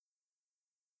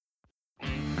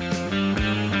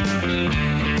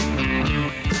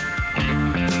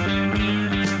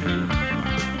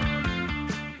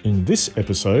On this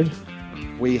episode,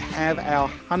 we have our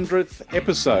 100th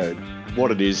episode. What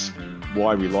it is,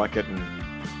 why we like it, and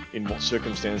in what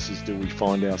circumstances do we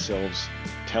find ourselves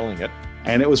telling it.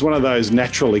 And it was one of those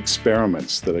natural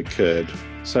experiments that occurred.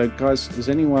 So guys, has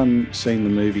anyone seen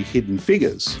the movie Hidden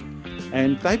Figures?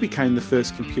 And they became the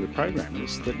first computer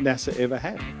programmers that NASA ever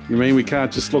had. You mean we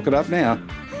can't just look it up now?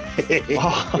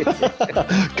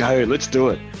 Go, let's do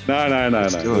it. No.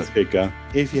 Let's get going.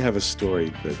 If you have a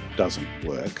story that doesn't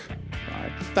work,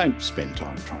 right, don't spend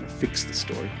time trying to fix the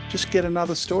story. Just get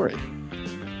another story.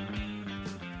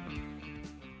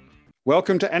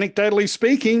 Welcome to Anecdotally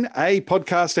Speaking, a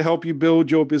podcast to help you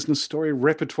build your business story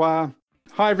repertoire.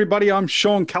 Hi, everybody. I'm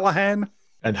Sean Callahan.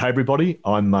 And hey, everybody,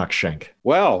 I'm Mark Shank.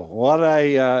 Well, what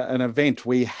an event.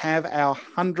 We have our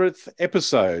 100th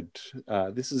episode.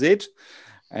 This is it.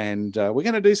 And we're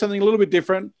going to do something a little bit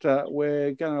different.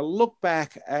 We're going to look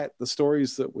back at the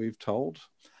stories that we've told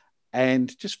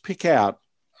and just pick out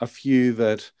a few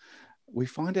that we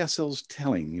find ourselves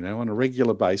telling, on a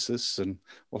regular basis, and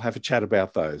we'll have a chat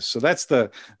about those. So that's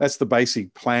the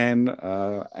basic plan,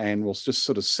 and we'll just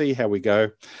sort of see how we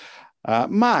go.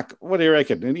 Mark, what do you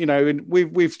reckon?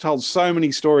 We've told so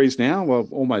many stories now, well,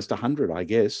 almost 100, I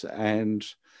guess, and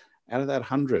out of that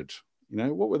 100,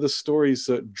 what were the stories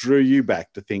that drew you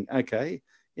back to think, okay,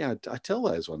 yeah, I tell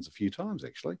those ones a few times,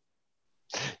 actually?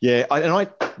 Yeah,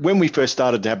 when we first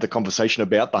started to have the conversation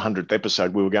about the 100th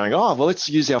episode, we were going, let's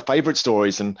use our favorite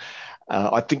stories. And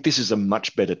I think this is a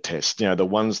much better test, the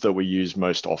ones that we use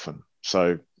most often.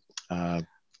 So, well,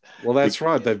 that's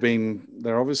right.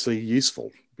 They're obviously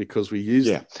useful because we use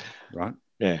them, right?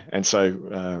 Yeah. And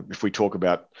so if we talk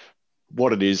about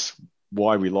what it is,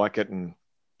 why we like it, and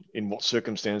in what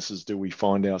circumstances do we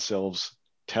find ourselves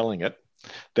telling it,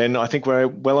 then I think we're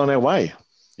well on our way.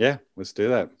 Yeah, let's do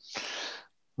that.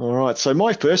 All right. So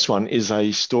my first one is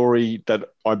a story that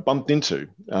I bumped into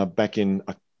back in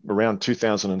around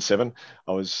 2007.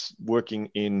 I was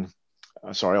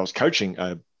coaching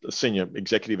a senior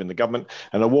executive in the government,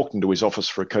 and I walked into his office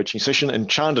for a coaching session, and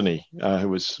Chandani, who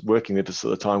was working with us at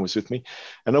the time, was with me.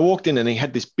 And I walked in and he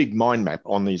had this big mind map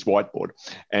on his whiteboard,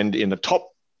 and in the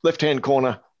top left-hand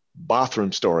corner,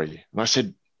 bathroom story. And I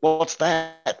said, what's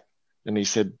that? And he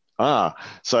said,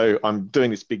 so I'm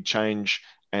doing this big change,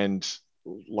 and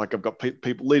I've got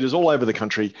people, leaders all over the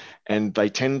country, and they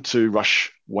tend to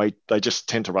they just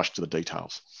tend to rush to the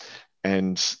details.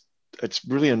 And it's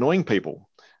really annoying people,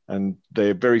 and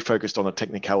they're very focused on the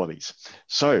technicalities.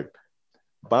 So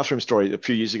bathroom story, a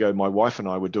few years ago, my wife and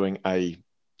I were doing a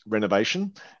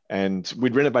renovation, and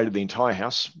we'd renovated the entire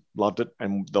house, loved it.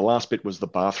 And the last bit was the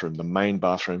bathroom, the main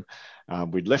bathroom.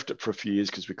 We'd left it for a few years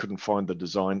because we couldn't find the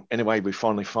design. Anyway, we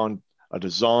finally find a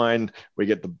design, we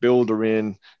get the builder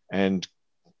in, and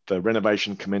the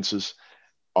renovation commences.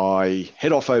 I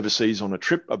head off overseas on a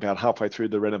trip about halfway through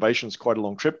the renovation. It's quite a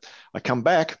long trip. I come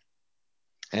back,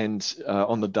 and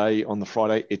on the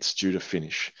Friday, it's due to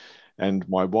finish. And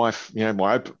my wife,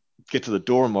 get to the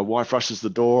door, and my wife rushes the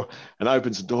door and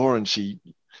opens the door, and she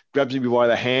grabs me by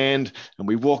the hand, and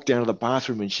we walk down to the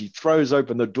bathroom, and she throws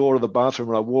open the door of the bathroom,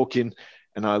 and I walk in,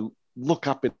 and I look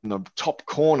up in the top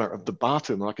corner of the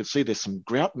bathroom, and I can see there's some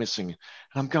grout missing. And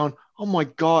I'm going, oh my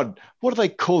God, what do they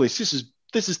call this?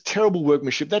 This is terrible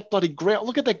workmanship. That bloody grout,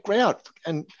 look at that grout.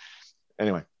 And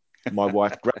anyway, my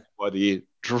wife grabbed me by the ear,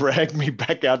 dragged me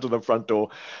back out to the front door,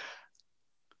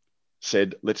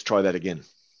 said, let's try that again.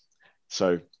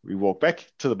 So we walked back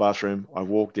to the bathroom. I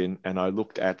walked in and I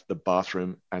looked at the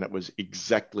bathroom, and it was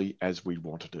exactly as we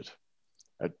wanted it.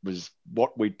 It was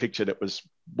what we pictured. It was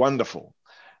wonderful.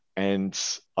 And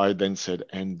I then said,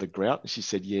 and the grout? And she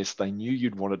said, yes, they knew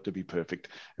you'd want it to be perfect.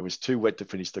 It was too wet to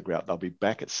finish the grout. They'll be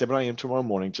back at 7 a.m. tomorrow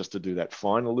morning just to do that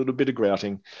final little bit of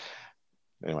grouting.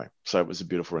 Anyway, so it was a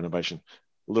beautiful renovation.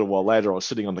 A little while later, I was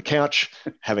sitting on the couch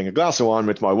having a glass of wine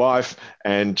with my wife,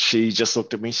 and she just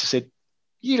looked at me. She said,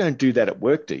 you don't do that at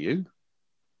work, do you?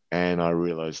 And I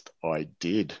realized I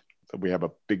did. We have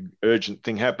a big urgent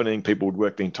thing happening. People would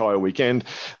work the entire weekend.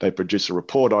 They produce a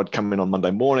report. I'd come in on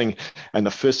Monday morning, and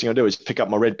the first thing I do is pick up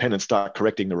my red pen and start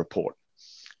correcting the report.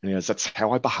 And that's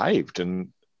how I behaved. And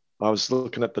I was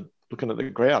looking at the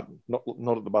grout,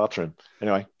 not at the bathroom.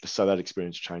 Anyway, so that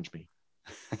experience changed me.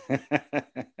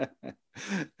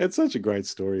 It's such a great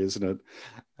story, isn't it?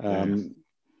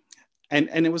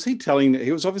 And was he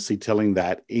was obviously telling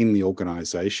that in the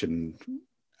organization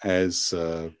as,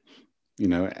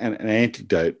 an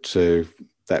antidote to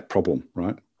that problem,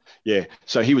 right? Yeah.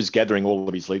 So he was gathering all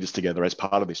of his leaders together as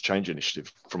part of this change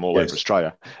initiative from all over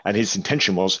Australia. And his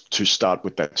intention was to start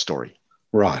with that story.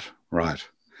 Right.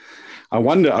 I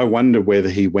wonder whether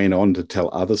he went on to tell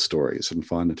other stories and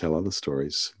find to tell other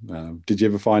stories. Did you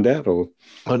ever find out? Or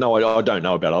Oh no, I don't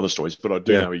know about other stories, but I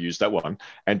do yeah, know he used that one,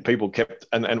 and people kept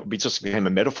and it just became a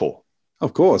metaphor.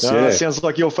 of course, It yeah, sounds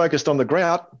like you're focused on the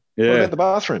grout. What yeah, about the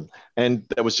bathroom? And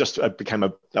it became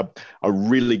a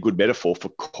really good metaphor for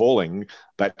calling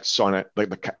that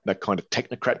that kind of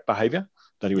technocrat behavior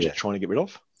that he was yeah. trying to get rid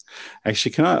of.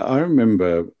 Actually, I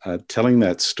remember telling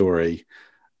that story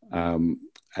um,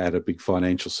 at a big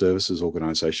financial services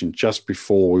organization just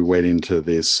before we went into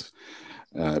this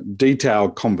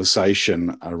detailed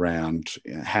conversation around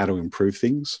how to improve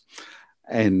things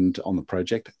and on the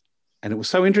project. And it was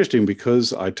so interesting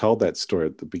because I told that story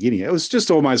at the beginning. It was just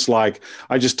almost like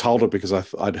I just told it because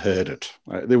I'd heard it.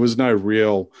 There was no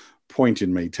real point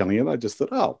in me telling it. I just thought,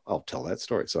 oh, I'll tell that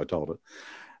story. So I told it.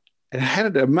 And it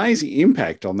had an amazing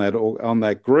impact on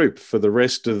that group for the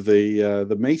rest of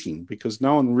the meeting because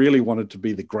no one really wanted to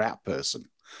be the grout person.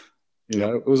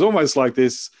 It was almost like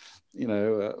this,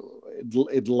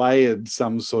 it layered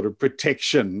some sort of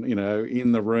protection,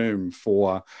 in the room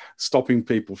for stopping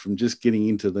people from just getting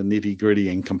into the nitty gritty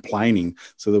and complaining.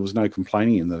 So there was no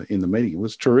complaining in the meeting. It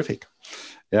was terrific.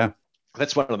 Yeah.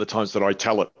 That's one of the times that I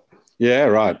tell it. Yeah.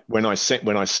 Right. When I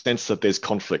sense that there's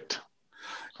conflict.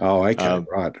 Oh, okay.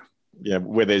 Right. Yeah.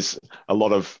 Where there's a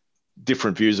lot of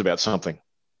different views about something.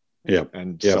 Yeah.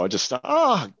 And so I just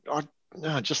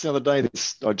just the other day,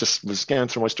 I just was going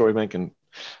through my story bank and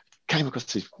came across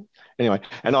this. Anyway,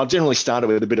 and I generally started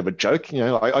with a bit of a joke.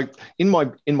 I in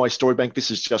my story bank, this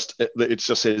is just it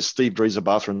just says Steve Dreeser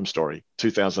bathroom story,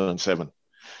 2007,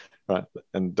 right?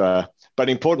 And but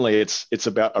importantly, it's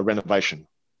about a renovation,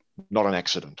 not an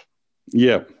accident.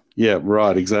 Yeah. Yeah.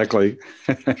 Right. Exactly.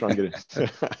 Try and get it.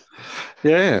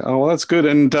 Yeah. Oh, well, that's good.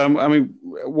 And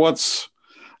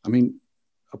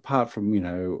apart from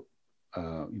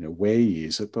where you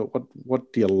use it, but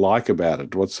what do you like about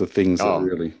it? What's the things that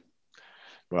really?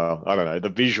 Well, I don't know, the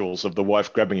visuals of the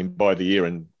wife grabbing him by the ear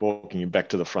and walking him back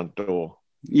to the front door.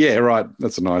 Yeah, right.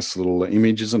 That's a nice little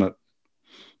image, isn't it?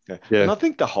 Yeah. And I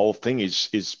think the whole thing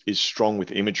is strong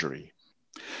with imagery.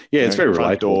 Yeah, it's very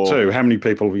relatable door. too. How many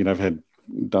people have had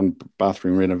done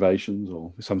bathroom renovations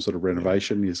or some sort of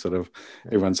renovation? You sort of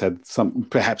everyone's had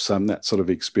perhaps that sort of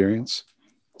experience.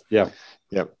 Yeah.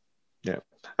 Yeah. Yeah.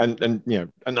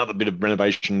 And another bit of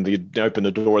renovation, you open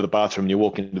the door of the bathroom and you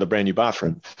walk into the brand new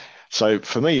bathroom. So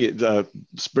for me,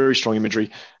 it's very strong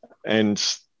imagery and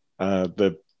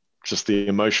the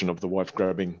emotion of the wife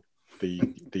grabbing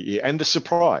the ear and the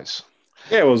surprise.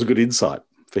 Yeah, it was a good insight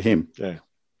for him. Yeah.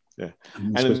 Yeah.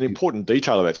 And an important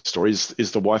detail of that story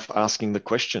is the wife asking the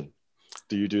question,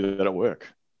 do you do that at work?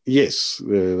 Yes,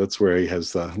 that's where he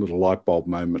has the little light bulb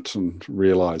moment and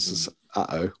realizes,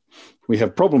 we have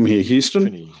a problem here,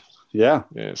 Houston. Yeah.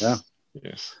 Yes. Yeah.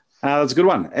 Yes. That's a good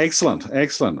one. Excellent.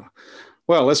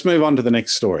 Well, let's move on to the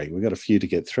next story. We've got a few to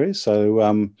get through.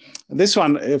 So this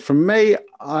one, from me,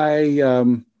 I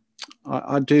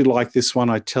do like this one.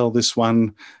 I tell this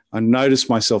one. I notice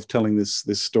myself telling this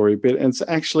story a bit. And it's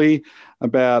actually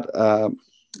about,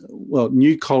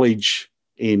 New College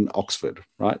in Oxford,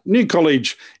 right? New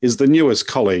College is the newest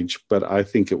college, but I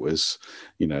think it was,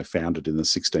 founded in the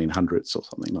 1600s or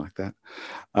something like that.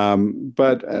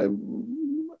 But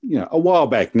a while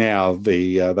back now,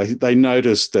 they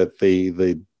noticed that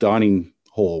the dining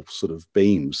hall sort of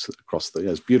beams across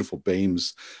those beautiful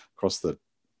beams across the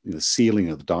ceiling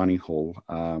of the dining hall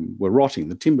were rotting.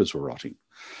 The timbers were rotting.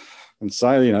 And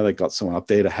so, they got someone up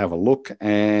there to have a look,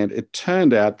 and it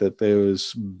turned out that there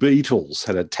was beetles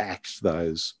had attacked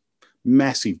those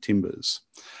massive timbers.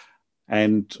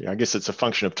 And I guess it's a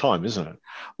function of time, isn't it?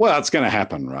 Well, it's going to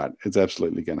happen, right? It's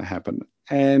absolutely going to happen.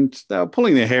 And they were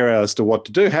pulling their hair out as to what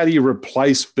to do. How do you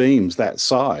replace beams that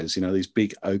size, these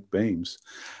big oak beams?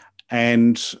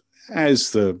 And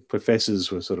as the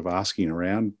professors were sort of asking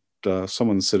around,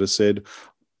 someone sort of said,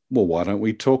 well, why don't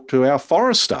we talk to our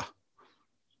forester?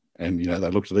 And, they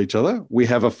looked at each other. We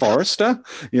have a forester,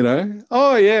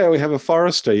 Oh, yeah, we have a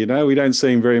forester. We don't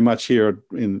see him very much here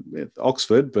at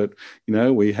Oxford, but,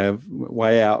 we have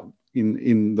way out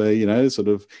in the, sort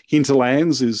of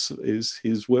hinterlands is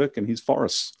his work and his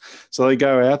forests. So they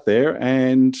go out there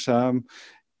and,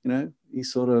 he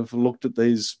sort of looked at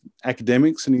these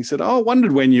academics and he said, I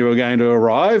wondered when you were going to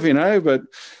arrive, but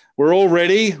we're all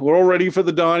ready. We're all ready for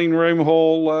the dining room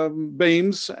hall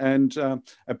beams. And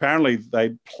apparently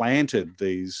they planted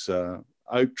these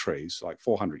oak trees like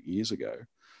 400 years ago,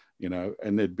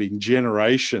 and there'd been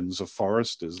generations of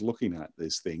foresters looking after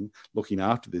this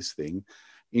thing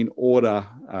in order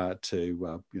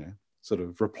to, sort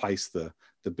of replace the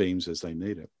beams as they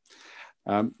need it.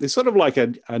 There's sort of like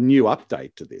a new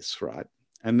update to this, right?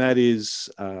 And that is,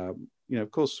 of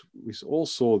course, we all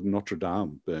saw Notre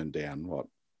Dame burn down. What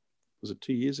was it,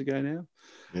 2 years ago now?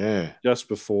 Yeah, just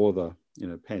before the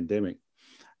pandemic,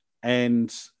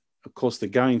 and of course they're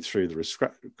going through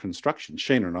the construction.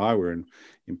 Sheena and I were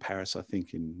in Paris, I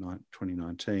think, in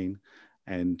 2019,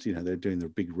 and they're doing the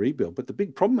big rebuild. But the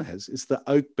big problem is the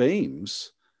oak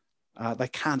beams. They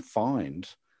can't find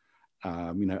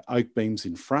oak beams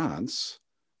in France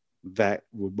that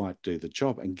might do the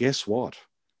job. And guess what?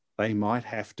 They might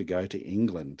have to go to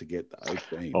England to get the oak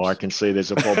beams. Oh, I can see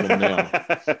there's a problem now.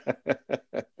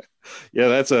 Yeah,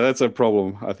 that's a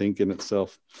problem, I think, in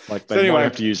itself. Like they might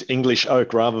have to use English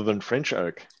oak rather than French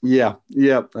oak. Yeah,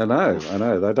 I know.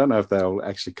 I don't know if they'll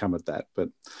actually come at that, but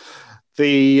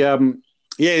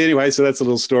anyway, so that's a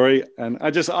little story, and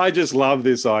I just love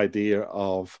this idea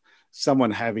of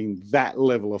someone having that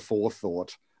level of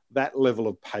forethought, that level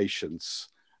of patience,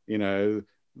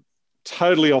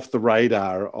 totally off the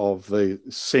radar of the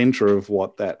center of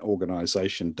what that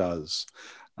organization does.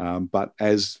 But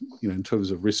as in terms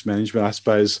of risk management, I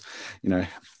suppose,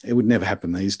 it would never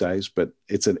happen these days, but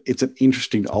it's an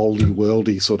interesting oldie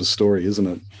worldy sort of story, isn't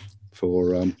it?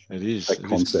 For it is that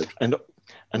concept. And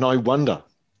I wonder,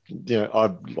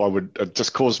 it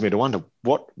just caused me to wonder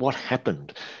what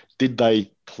happened. Did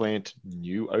they plant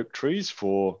new oak trees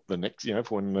for the next,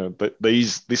 for when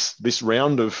this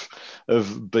round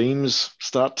of beams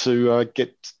start to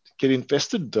get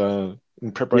infested?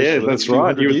 In preparation, that's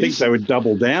right. You would think they would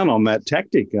double down on that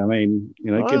tactic. I mean,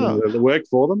 getting the work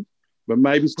for them, but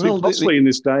maybe it's too costly in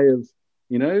this day of,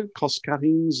 cost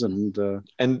cuttings and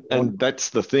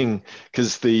that's the thing,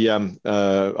 because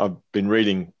I've been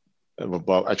reading,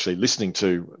 actually listening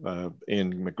to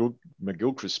Ian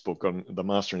McGilchrist's book on The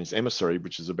Master and His Emissary,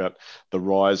 which is about the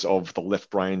rise of the left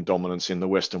brain dominance in the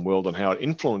Western world and how it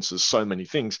influences so many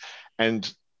things.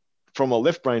 And from a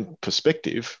left brain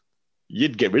perspective,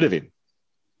 you'd get rid of him.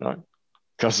 Right?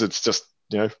 Because it's just,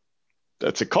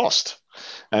 it's a cost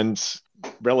and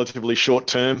relatively short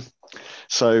term.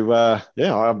 So,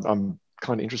 I'm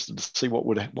kind of interested to see what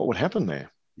would happen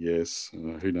there. Yes,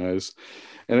 who knows?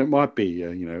 And it might be,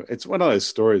 it's one of those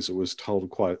stories that was told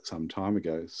quite some time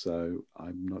ago. So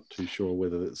I'm not too sure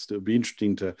whether it'd still be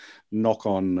interesting to knock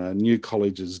on New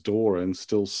College's door and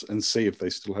see if they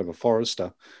still have a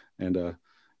forester and a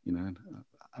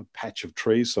patch of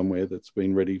trees somewhere that's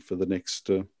been ready for the next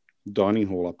dining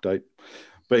hall update.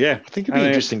 But yeah, I think it'd be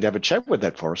interesting to have a chat with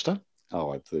that forester.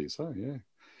 Oh, I think so. Yeah,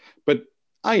 but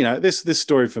this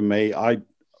story for me, I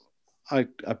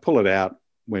pull it out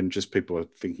when just people are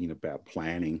thinking about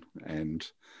planning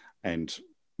and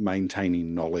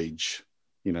maintaining knowledge,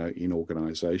 in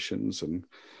organisations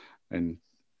and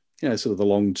sort of the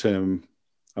long-term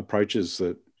approaches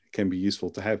that can be useful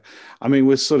to have. I mean,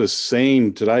 we're sort of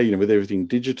seeing today, with everything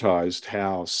digitized,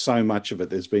 how so much of it,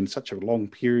 there's been such a long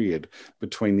period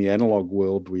between the analog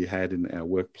world we had in our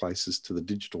workplaces to the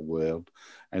digital world,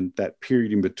 and that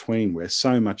period in between where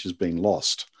so much has been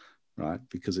lost, right?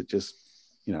 Because it just,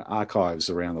 archives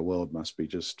around the world must be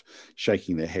just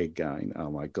shaking their head going, oh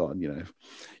my God,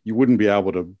 you wouldn't be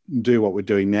able to do what we're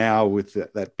doing now with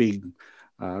that big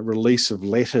release of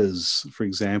letters, for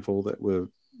example, that were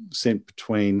sent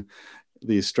between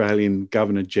the Australian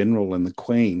Governor General and the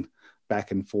Queen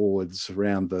back and forwards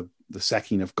around the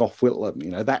sacking of Gough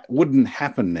Whitlam. That wouldn't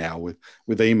happen now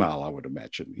with email, I would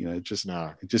imagine. It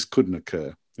just couldn't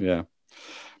occur. Yeah.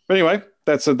 But anyway,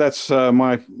 that's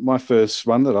my first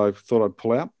one that I thought I'd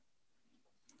pull out.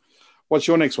 What's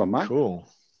your next one, Mark? Cool.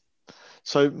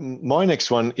 So my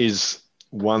next one is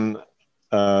one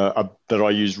that I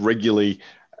use regularly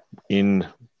in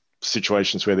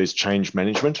situations where there's change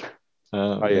management,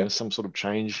 some sort of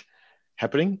change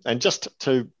happening. And just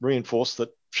to reinforce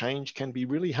that change can be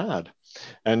really hard.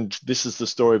 And this is the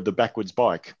story of the backwards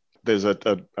bike. There's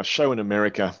a show in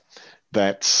America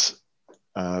that's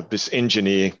this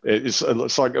engineer, it's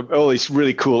like all this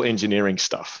really cool engineering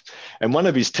stuff. And one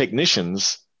of his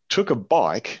technicians took a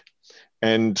bike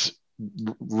and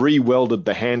re-welded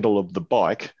the handle of the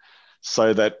bike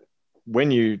so that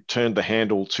when you turned the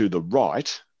handle to the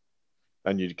right,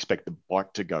 and you'd expect the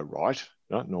bike to go right,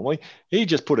 normally, he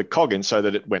just put a cog in so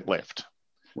that it went left.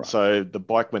 Right. So the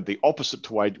bike went the opposite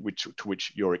way to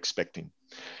which you're expecting.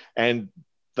 And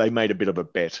they made a bit of a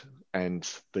bet. And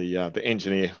the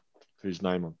engineer, whose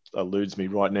name eludes me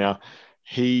right now,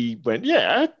 he went,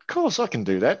 yeah, of course I can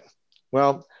do that.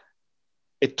 Well,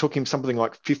 it took him something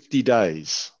like 50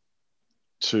 days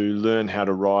to learn how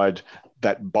to ride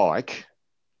that bike,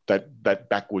 that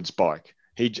backwards bike.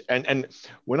 And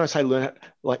when I say learn,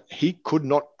 like he could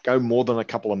not go more than a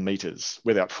couple of meters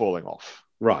without falling off.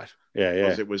 Right. Yeah.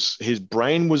 Because it was his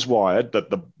brain was wired that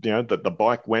the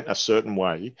bike went a certain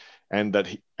way, and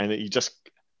he just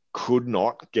could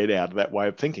not get out of that way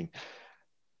of thinking.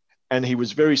 And he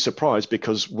was very surprised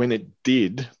because when it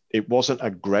did, it wasn't a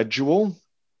gradual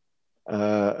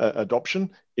adoption.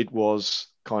 It was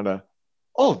kind of,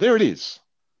 oh, there it is.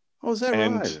 Oh, is that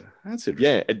right? That's interesting.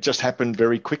 Yeah, it just happened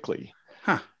very quickly.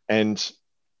 Huh. And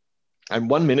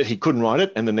 1 minute he couldn't write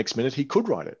it, and the next minute he could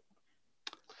write it.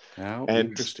 How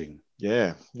interesting.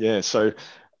 Yeah. So,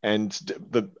 and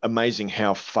the amazing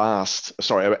how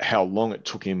long it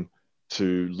took him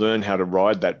to learn how to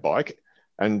ride that bike.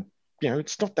 And,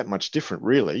 it's not that much different,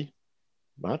 really,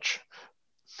 much.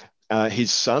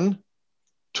 His son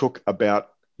took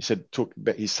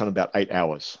his son about 8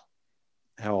 hours.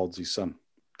 How old's his son?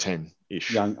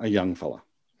 10-ish. A young fella.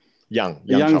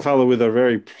 Young fella with a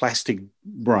very plastic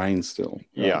brain still.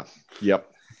 Right? Yeah.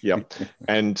 Yep.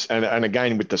 and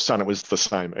again with the son, it was the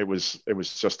same. It was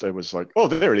like, oh,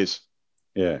 there it is.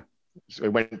 Yeah. So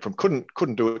it went from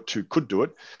couldn't do it to could do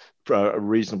it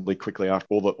reasonably quickly after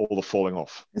all the falling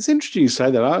off. It's interesting you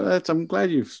say that. I'm glad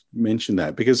you've mentioned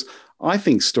that, because I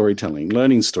think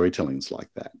learning storytelling is like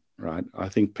that, right? I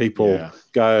think people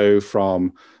go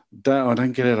from, I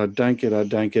don't get it.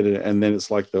 And then it's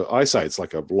like it's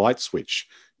like a light switch,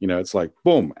 it's like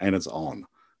boom, and it's on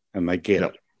and they get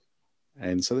it.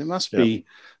 And so there must be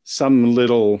some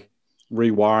little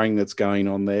rewiring that's going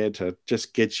on there to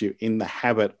just get you in the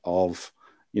habit of,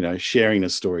 sharing a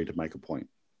story to make a point,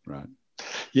 right?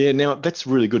 Yeah, now that's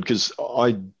really good, because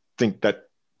I think that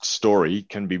story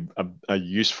can be a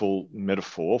useful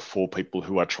metaphor for people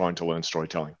who are trying to learn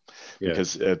storytelling,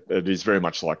 because it is very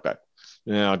much like that.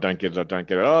 I don't get it.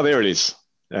 Oh, there it is.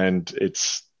 And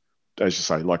it's, as you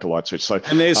say, like a light switch. So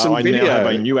and there's some video. I now have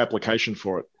a new application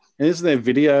for it. And isn't there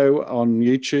video on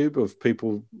YouTube of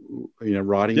people,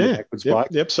 riding the backwards bike?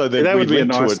 Yep. So that would be a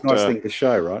nice thing to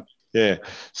show, right? Yeah.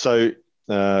 So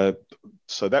that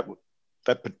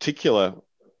particular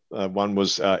one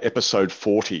was episode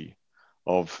 40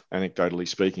 of Anecdotally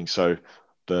Speaking. So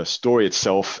the story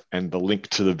itself and the link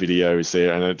to the video is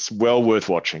there, and it's well worth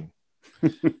watching.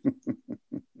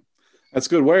 That's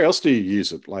good. Where else do you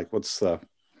use it? Like, what's the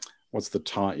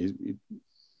time?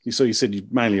 You said you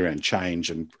mainly around change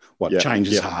and change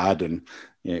is hard and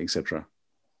etc.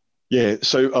 Yeah.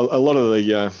 So a lot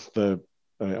of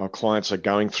our clients are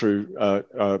going through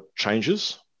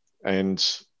changes, and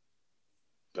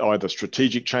either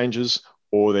strategic changes,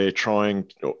 or they're trying,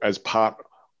 as part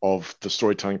of the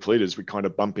storytelling for leaders, we kind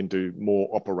of bump into more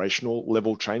operational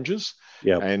level changes.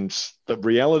 Yeah. And the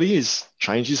reality is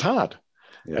change is hard.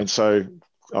 Yep. And so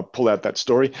I pull out that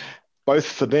story, both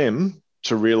for them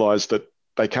to realize that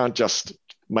they can't just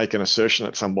make an assertion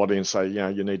at somebody and say,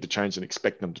 you need to change, and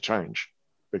expect them to change,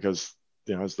 because,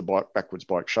 as the backwards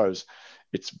bike shows,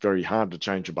 it's very hard to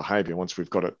change a behavior once we've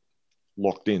got it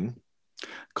locked in.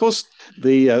 Of course,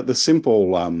 the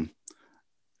simple,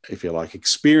 if you like,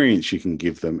 experience you can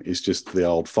give them is just the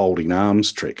old folding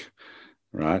arms trick,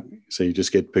 right? So you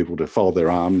just get people to fold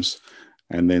their arms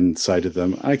and then say to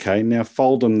them, okay, now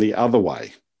fold them the other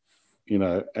way,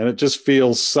 and it just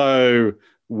feels so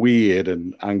weird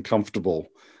and uncomfortable,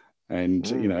 and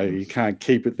you can't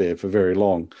keep it there for very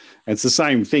long. And it's the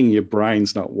same thing. Your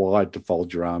brain's not wired to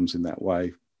fold your arms in that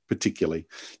way particularly.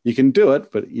 You can do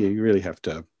it, but you really have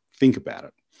to think about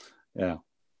it. Yeah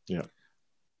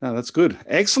No, that's good.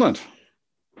 Excellent.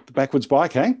 The backwards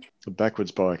bike, hey? The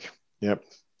backwards bike. Yep.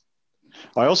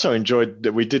 I also enjoyed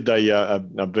that we did a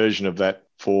version of that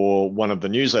for one of the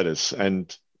newsletters,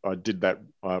 and I did that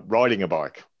riding a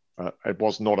bike. It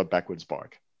was not a backwards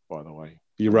bike, by the way.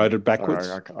 You rode it backwards?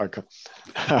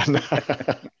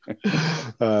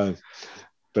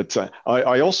 But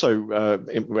I also,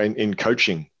 in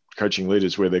coaching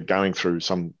leaders where they're going through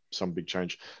some big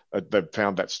change, they've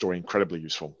found that story incredibly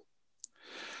useful.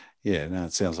 Yeah, no,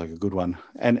 it sounds like a good one.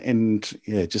 And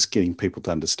just getting people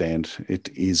to understand it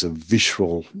is a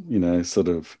visual, sort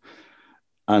of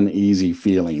uneasy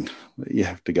feeling that you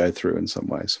have to go through in some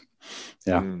ways.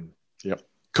 Yeah. Yep.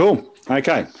 Cool.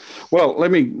 Okay. Well, let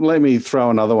me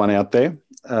throw another one out there.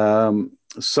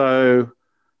 So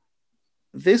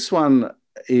this one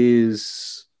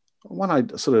is one I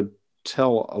sort of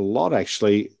tell a lot,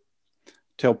 actually.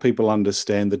 Tell people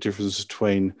understand the difference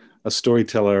between a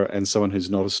storyteller and someone who's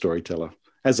not a storyteller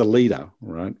as a leader,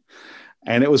 right?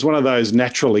 And it was one of those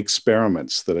natural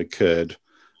experiments that occurred.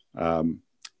 And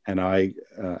I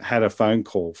had a phone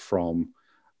call from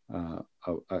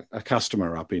a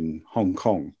customer up in Hong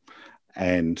Kong,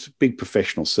 and big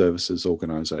professional services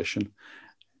organization.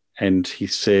 and he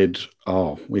said,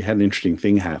 "Oh, we had an interesting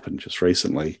thing happen just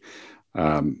recently.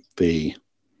 We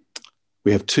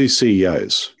have two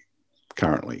CEOs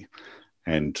currently,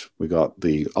 and we got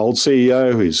the old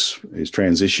CEO who's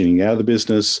transitioning out of the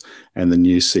business, and the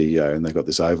new CEO, and they've got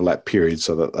this overlap period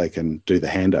so that they can do the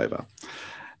handover.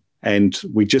 And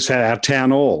we just had our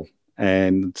town hall,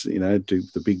 and do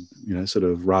the big sort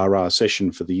of rah-rah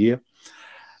session for the year,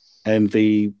 and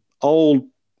the old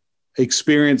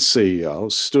experienced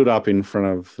CEO stood up in front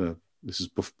of this is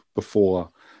before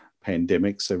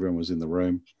pandemics, everyone was in the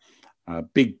room,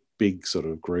 big sort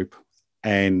of group,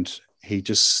 and he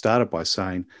just started by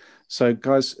saying, "So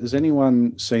guys, has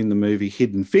anyone seen the movie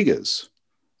Hidden Figures?"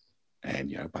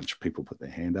 And a bunch of people put their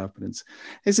hand up, and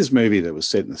it's this movie that was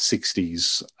set in the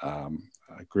 60s. A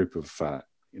group of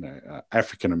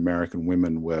African American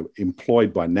women were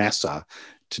employed by NASA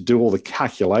to do all the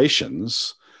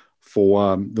calculations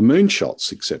for the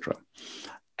moonshots, etc.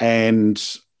 And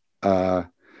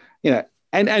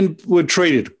and were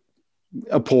treated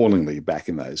appallingly back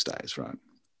in those days, right?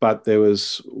 But there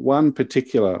was one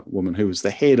particular woman who was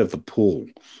the head of the pool,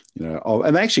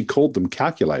 and they actually called them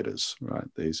calculators, right?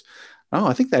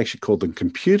 I think they actually called them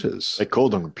computers. They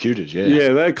called them computers, yeah. Yeah,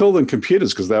 they called them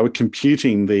computers because they were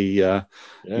computing the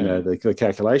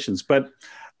calculations. But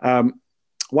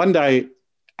one day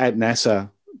at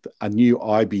NASA, a new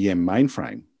IBM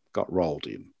mainframe got rolled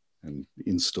in and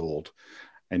installed,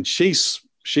 and she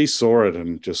saw it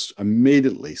and just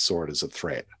immediately saw it as a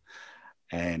threat,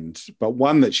 but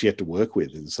one that she had to work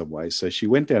with in some ways. So she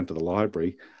went down to the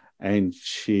library and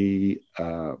she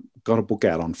got a book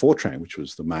out on Fortran, which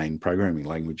was the main programming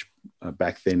language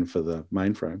back then for the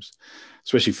mainframes,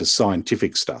 especially for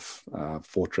scientific stuff.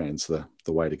 Fortran's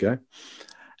the way to go.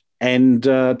 And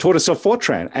taught herself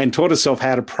Fortran and taught herself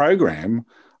how to program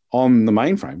on the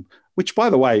mainframe, which, by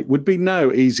the way, would be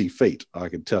no easy feat, I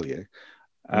can tell you.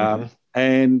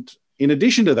 And in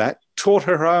addition to that, taught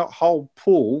her whole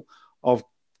pool of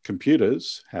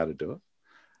computers how to do it.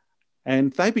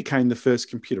 And they became the first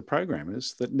computer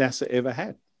programmers that NASA ever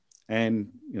had.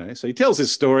 And, so he tells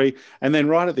this story. And then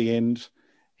right at the end,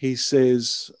 he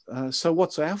says, so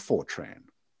what's our Fortran,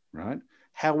 right?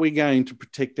 How are we going to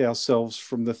protect ourselves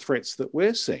from the threats that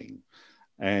we're seeing?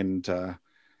 And then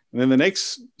the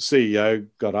next CEO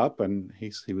got up, and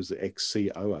he was the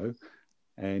ex-COO,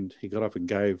 and he got up and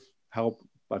gave a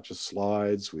bunch of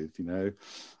slides with,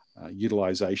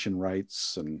 utilization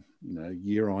rates and,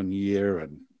 year on year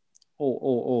and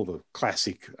all the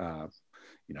classic,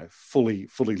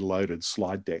 fully loaded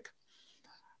slide deck.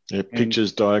 Yeah,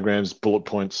 pictures, diagrams, bullet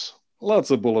points.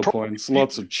 Lots of bullet points,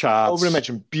 lots of charts. I would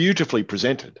imagine beautifully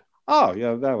presented. Oh,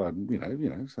 yeah, they were,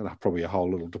 probably a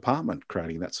whole little department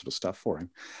creating that sort of stuff for him.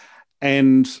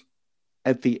 And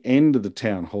at the end of the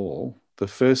town hall, the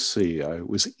first CEO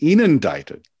was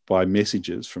inundated by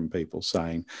messages from people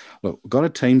saying, look, we've got a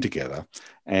team together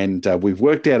and we've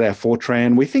worked out our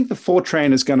Fortran. We think the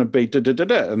Fortran is going to be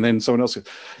da-da-da-da. And then someone else goes,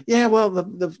 yeah, well,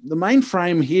 the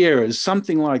mainframe here is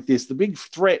something like this. The big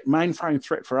mainframe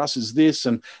threat for us is this.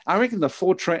 And I reckon the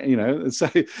Fortran, so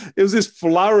it was this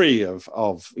flurry of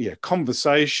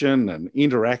conversation and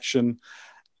interaction.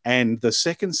 And the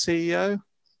second CEO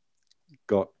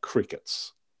got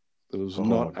crickets. There was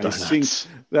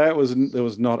there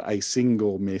was not a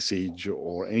single message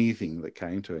or anything that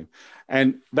came to him.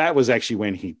 And that was actually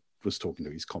when he was talking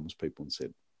to his comms people and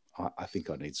said, I think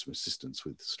I need some assistance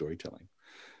with storytelling.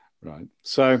 Right.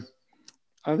 So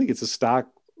I think it's a stark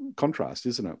contrast,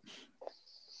 isn't it?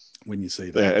 When you see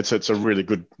that. Yeah, it's a really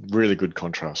good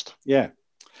contrast. Yeah.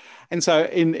 And so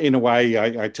in a way,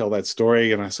 I tell that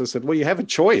story and I sort of said, well, you have a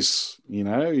choice, you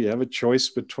have a choice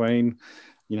between,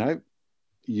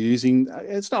 using,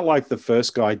 it's not like the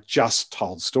first guy just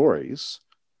told stories,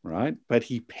 right? But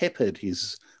he peppered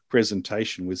his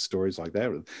presentation with stories like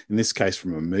that. In this case,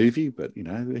 from a movie, but,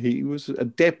 he was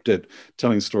adept at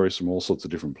telling stories from all sorts of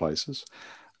different places.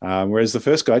 Whereas the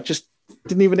first guy just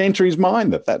didn't even enter his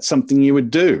mind that that's something you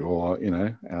would do or,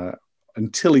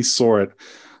 until he saw it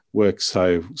work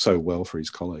so well for his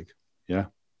colleague. Yeah.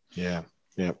 Yeah.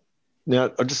 Yeah.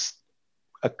 Now,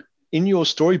 in your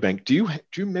story bank, do you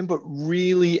remember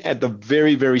really at the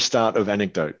very, very start of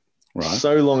Anecdote? Right.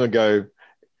 So long ago,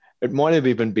 it might have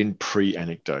even been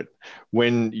pre-Anecdote,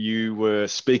 when you were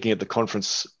speaking at the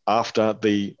conference after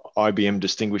the IBM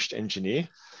Distinguished Engineer.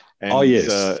 And, oh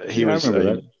yes, he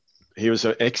was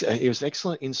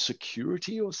excellent in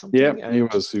security or something. Yeah, he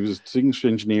was Distinguished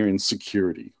Engineer in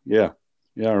security. Yeah,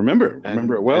 I remember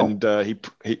it well. And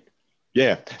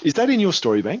is that in your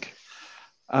story bank?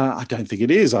 I don't think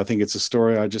it is. I think it's a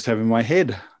story I just have in my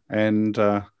head. And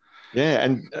Yeah,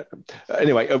 and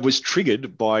anyway, it was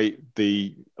triggered by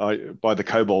the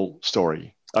COBOL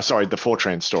story. Sorry, the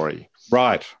Fortran story,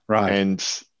 Right. and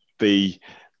the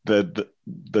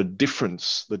the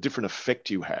difference, the different effect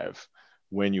you have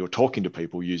when you're talking to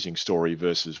people using story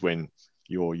versus when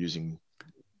you're using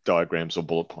diagrams or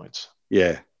bullet points.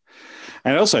 Yeah.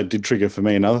 And it also did trigger for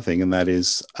me another thing, and that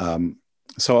is,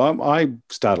 I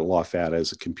started life out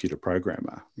as a computer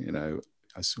programmer. I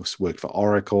worked for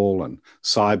Oracle and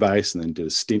Sybase, and then did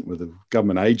a stint with a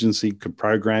government agency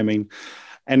programming.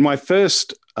 And my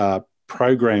first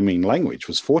programming language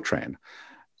was Fortran.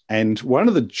 And one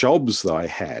of the jobs that I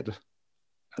had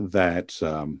that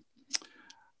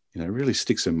really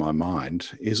sticks in my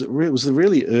mind is it was the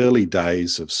really early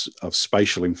days of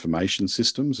spatial information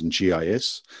systems and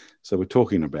GIS. So we're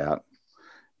talking about,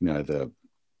 the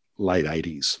late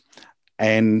 80s.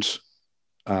 And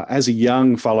as a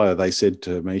young fellow, they said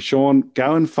to me, Sean,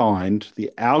 go and find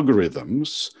the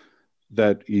algorithms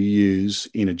that you use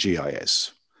in a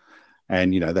GIS.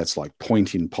 And, that's like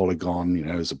point in polygon,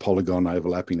 there's a polygon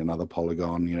overlapping another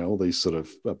polygon, all these sort of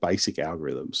basic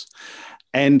algorithms.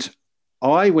 And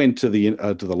I went to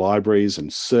the libraries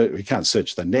and we can't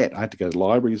search the net. I had to go to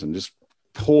libraries and just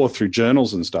pour through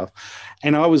journals and stuff.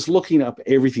 And I was looking up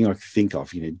everything I could think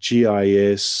of,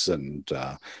 GIS and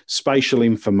spatial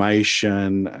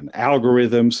information and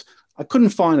algorithms. I couldn't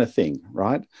find a thing,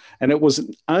 right? And it was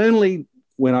only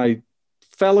when I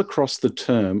fell across the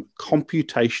term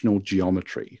computational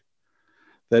geometry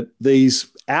that these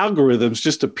algorithms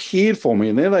just appeared for me.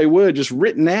 And there they were, just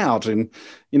written out and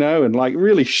like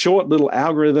really short little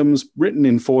algorithms written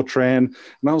in Fortran.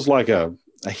 And I was like a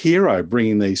hero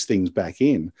bringing these things back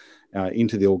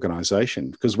into the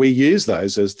organization, because we use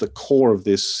those as the core of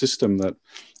this system that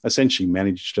essentially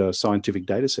managed scientific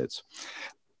data sets.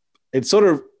 It sort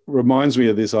of reminds me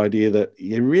of this idea that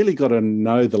you really got to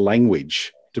know the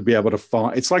language to be able to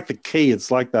find. It's like the key. It's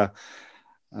like the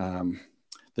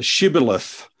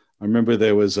shibboleth. I remember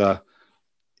there was an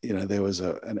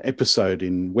episode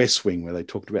in West Wing where they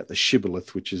talked about the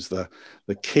shibboleth, which is the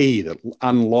key that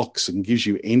unlocks and gives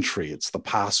you entry. It's the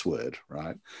password,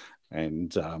 right?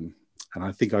 And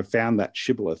I think I found that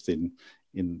shibboleth in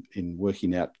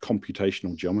working out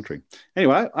computational geometry.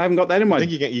 Anyway, I haven't got that in my. I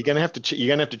think you're going to have to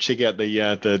check out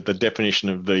the definition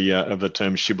of the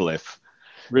term shibboleth.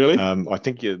 Really? I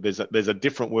think there's a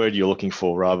different word you're looking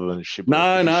for rather than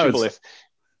shibboleth. No. Shibboleth.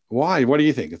 Why? What do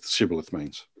you think shibboleth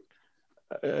means?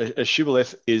 A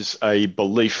shibboleth is a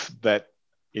belief that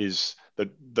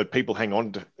people hang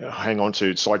on to.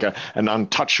 It's like an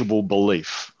untouchable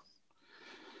belief.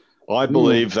 I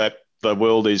believe that the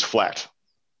world is flat.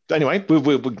 Anyway,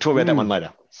 we'll talk about that one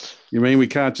later. You mean we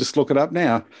can't just look it up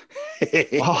now?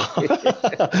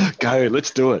 Go,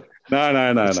 let's do it.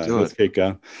 No. Let's keep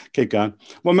going.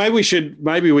 Well,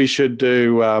 maybe we should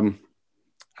do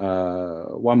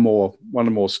one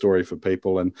more story for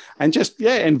people, and just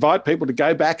invite people to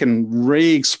go back and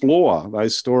re-explore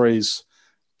those stories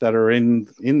that are in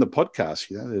the podcast.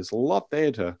 There's a lot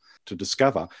there to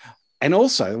discover. And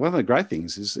also, one of the great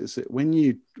things is that when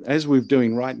you, as we're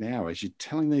doing right now, as you're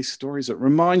telling these stories, it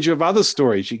reminds you of other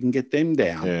stories. You can get them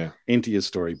down into your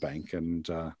story bank and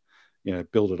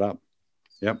build it up.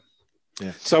 Yep.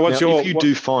 Yeah. So if you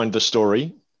do find the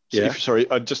story, Yeah.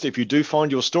 if you do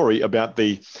find your story about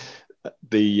the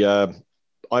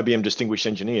IBM Distinguished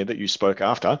Engineer that you spoke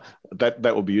after, that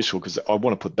will be useful, because I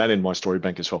want to put that in my story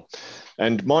bank as well.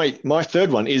 And my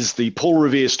third one is the Paul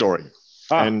Revere story.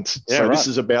 This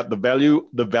is about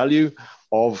the value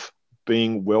of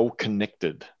being well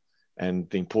connected and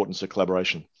the importance of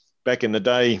collaboration. Back in the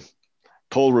day,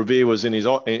 Paul Revere was in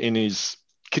his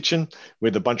kitchen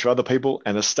with a bunch of other people,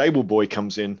 and a stable boy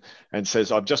comes in and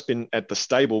says, "I've just been at the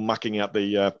stable mucking out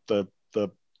the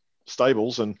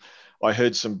stables, and I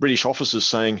heard some British officers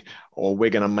saying, oh, we're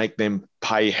going to make them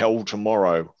pay hell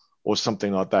tomorrow," or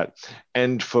something like that.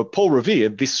 And for Paul Revere,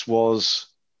 this was,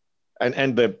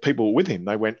 and the people with him,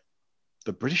 they went,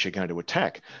 the British are going to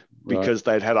attack, because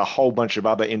they'd had a whole bunch of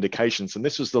other indications. And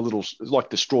this was like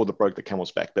the straw that broke the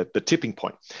camel's back, the tipping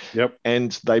point. Yep.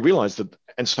 And they realized that,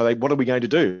 and so what are we going to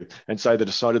do? And so they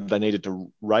decided they needed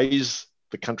to raise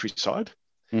the countryside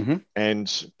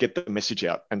and get the message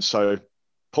out. And so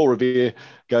Paul Revere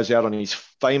goes out on his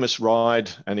famous ride,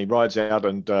 and he rides out,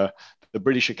 and the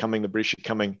British are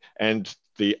coming, and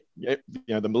the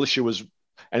militia was,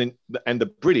 and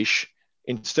the British,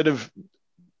 instead of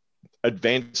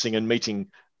advancing and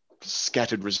meeting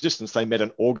scattered resistance, they met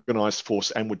an organized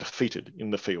force and were defeated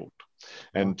in the field.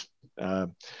 And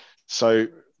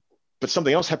but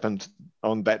something else happened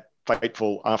on that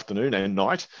fateful afternoon and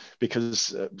night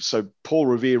because so Paul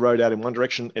Revere rode out in one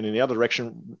direction, and in the other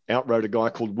direction out rode a guy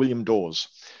called William Dawes.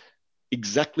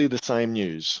 Exactly the same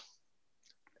news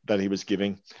that he was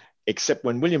giving, except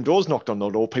when William Dawes knocked on the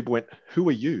door, people went, "Who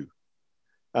are you?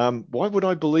 Why would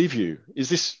I believe you? Is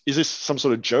this some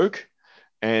sort of joke?"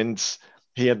 And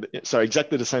he had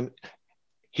exactly the same.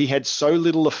 He had so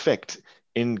little effect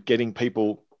in getting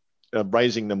people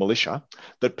raising the militia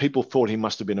that people thought he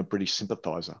must have been a British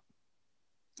sympathiser.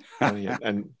 But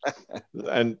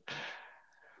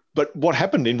what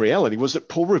happened in reality was that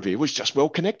Paul Revere was just well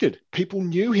connected. People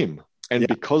knew him, and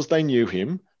because they knew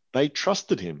him, they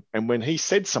trusted him. And when he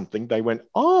said something, they went,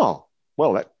 "Oh,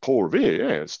 well, that Paul Revere,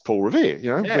 yeah, it's Paul Revere.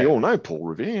 We all know Paul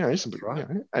Revere. Right.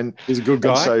 And he's a good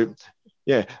guy."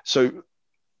 So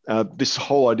this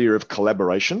whole idea of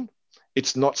collaboration,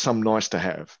 it's not some nice to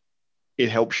have. It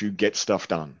helps you get stuff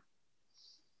done.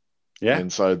 Yeah.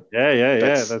 And so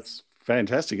that's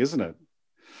fantastic, isn't it?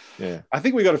 Yeah. I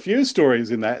think we got a few stories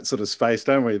in that sort of space,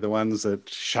 don't we? The ones that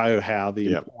show how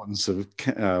the importance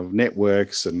of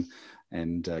networks and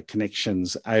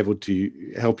connections able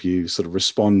to help you sort of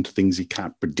respond to things you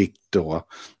can't predict, or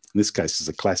in this case is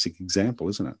a classic example,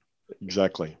 isn't it?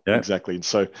 Exactly. And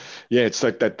so, it's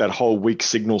like that whole weak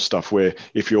signal stuff where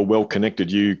if you're well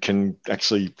connected, you can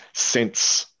actually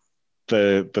sense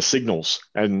the signals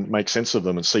and make sense of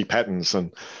them and see patterns.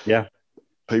 And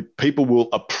people will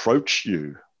approach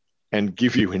you and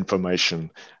give you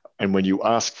information. And when you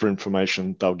ask for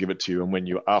information, they'll give it to you. And when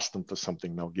you ask them for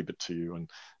something, they'll give it to you.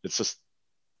 And it's just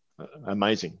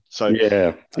amazing. So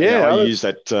I use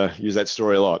that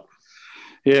story a lot.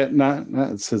 Yeah, no,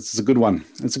 it's a good one.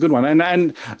 It's a good one.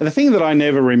 And the thing that I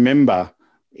never remember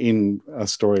in a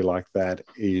story like that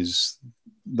is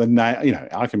the name.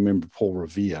 I can remember Paul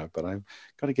Revere, but I've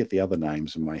got to get the other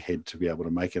names in my head to be able to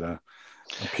make it a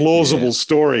plausible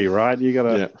story, right? You got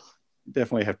to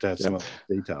definitely have to have some of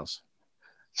the details.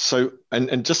 So,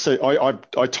 and just so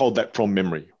I told that from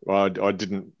memory. I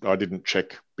didn't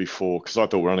check before because I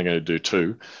thought we're only going to do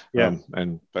two.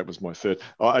 And that was my third.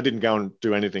 I didn't go and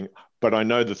do anything, but I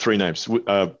know the three names.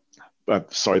 The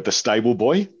Stable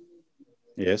Boy.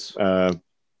 Yes.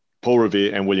 Paul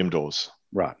Revere and William Dawes.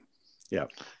 Right. Yeah.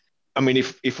 I mean,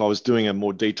 if I was doing a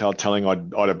more detailed telling,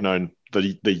 I'd have known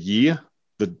the year,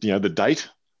 the date,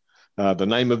 the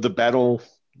name of the battle,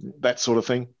 that sort of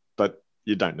thing. But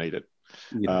you don't need it.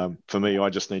 For me, I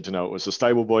just need to know it was the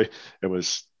Stable Boy. It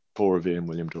was Paul Revere and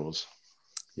William Dawes.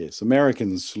 Yes,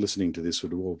 Americans listening to this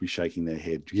would all be shaking their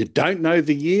head. You don't know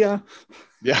the year?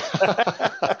 Yeah.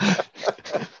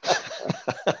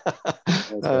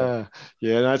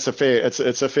 It's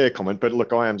a fair comment. But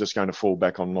look, I am just going to fall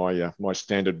back on my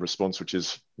standard response, which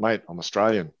is, mate, I'm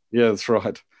Australian. Yeah, that's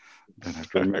right. Don't have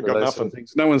to remember those sort of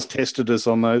things. No one's tested us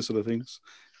on those sort of things.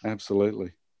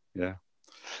 Absolutely. Yeah.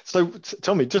 So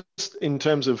tell me, just in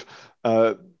terms of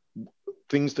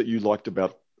things that you like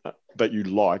about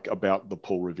the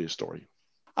Paul Revere story.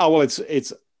 Oh, well,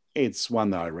 it's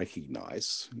one that I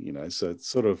recognise, so it's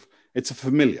sort of, it's a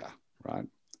familiar, right?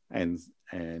 And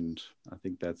I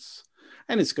think it's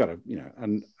got a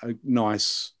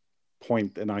nice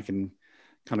point, and I can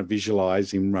kind of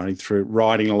visualise him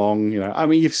riding along, I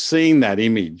mean, you've seen that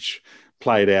image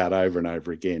played out over and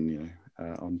over again,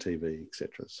 on TV,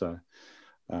 etc. So,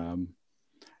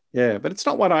 but it's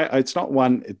not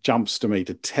one it jumps to me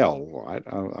to tell, right?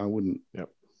 I wouldn't. Yep.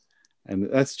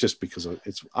 And that's just because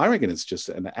I reckon it's just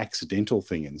an accidental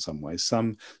thing in some ways.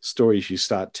 Some stories you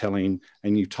start telling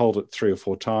and you told it 3 or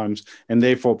 4 times, and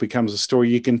therefore it becomes a story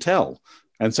you can tell.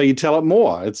 And so you tell it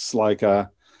more. It's like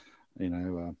sort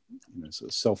of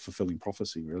self-fulfilling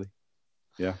prophecy, really.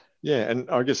 Yeah. Yeah. And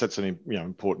I guess that's an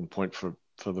important point for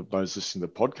those listening to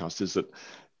the podcast, is that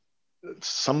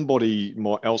somebody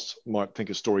else might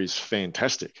think a story is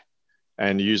fantastic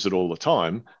and use it all the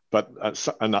time, but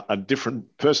a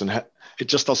different person, it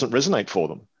just doesn't resonate for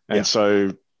them. And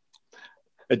so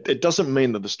it doesn't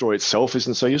mean that the story itself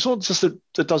isn't so useful. It's just that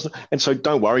it doesn't. And so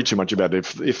don't worry too much about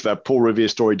it. If that Paul Revere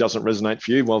story doesn't resonate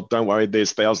for you, well, don't worry.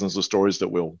 There's thousands of stories that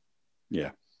will.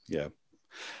 Yeah. Yeah.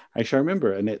 Actually, I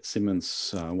remember Annette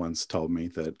Simmons once told me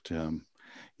that,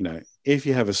 if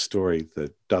you have a story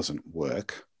that doesn't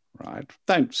work, right,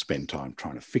 don't spend time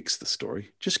trying to fix the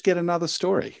story. Just get another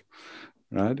story,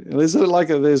 right?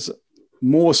 There's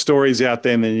more stories out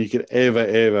there than you could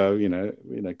ever,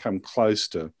 come close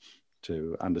to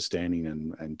understanding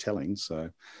and telling.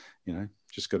 So,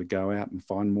 just got to go out and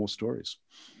find more stories.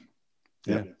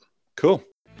 Yeah. Cool.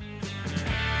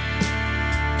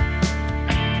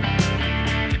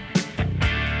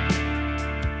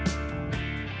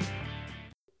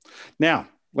 Now,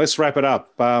 let's wrap it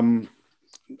up.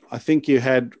 I think you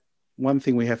had one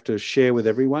thing we have to share with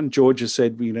everyone. George has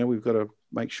said, we've got to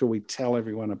make sure we tell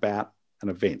everyone about an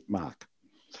event, Mark.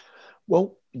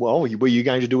 Well, were you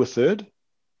going to do a third?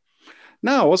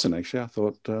 No, I wasn't actually. I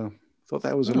thought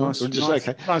that was a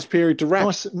nice period to wrap.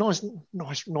 Nice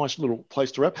little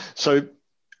place to wrap. So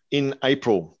in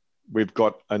April, we've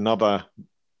got another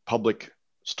public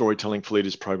storytelling for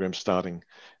leaders program starting.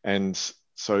 And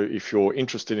so if you're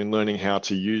interested in learning how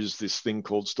to use this thing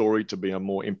called story to be a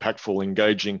more impactful,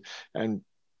 engaging, and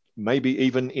maybe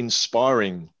even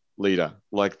inspiring leader,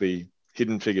 like the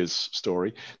Hidden Figures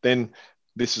story, then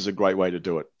this is a great way to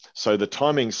do it. So the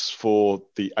timings for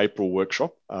the April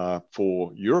workshop are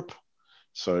for Europe.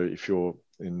 So if you're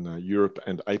in Europe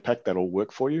and APAC, that'll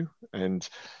work for you. And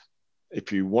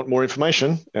if you want more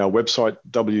information, our website,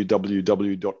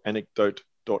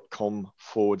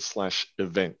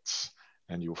 www.anecdote.com/events,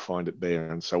 and you'll find it there.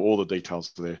 And so all the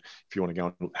details are there if you want to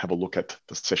go and have a look at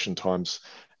the session times.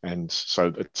 And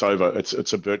so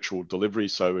it's a virtual delivery.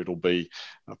 So it'll be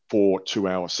 4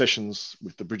 2-hour sessions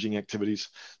with the bridging activities.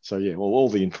 So yeah, well, all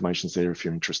the information's there if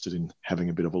you're interested in having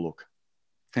a bit of a look.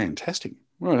 Fantastic.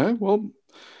 Right. Well,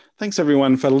 thanks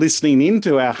everyone for listening in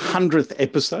to our 100th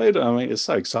episode. I mean, it's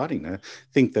so exciting to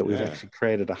think that we've actually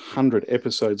created 100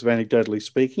 episodes of Anecdotally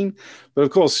Speaking. But of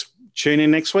course, tune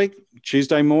in next week,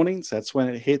 Tuesday mornings. That's when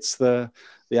it hits the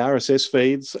RSS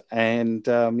feeds. And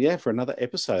for another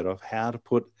episode of how to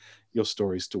put your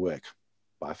stories to work.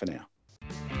 Bye for now.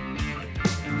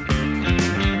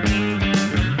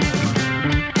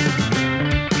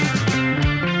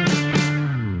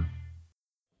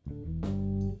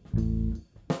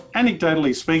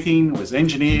 Anecdotally Speaking was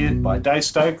engineered by Dave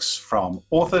Stokes from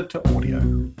Author to Audio.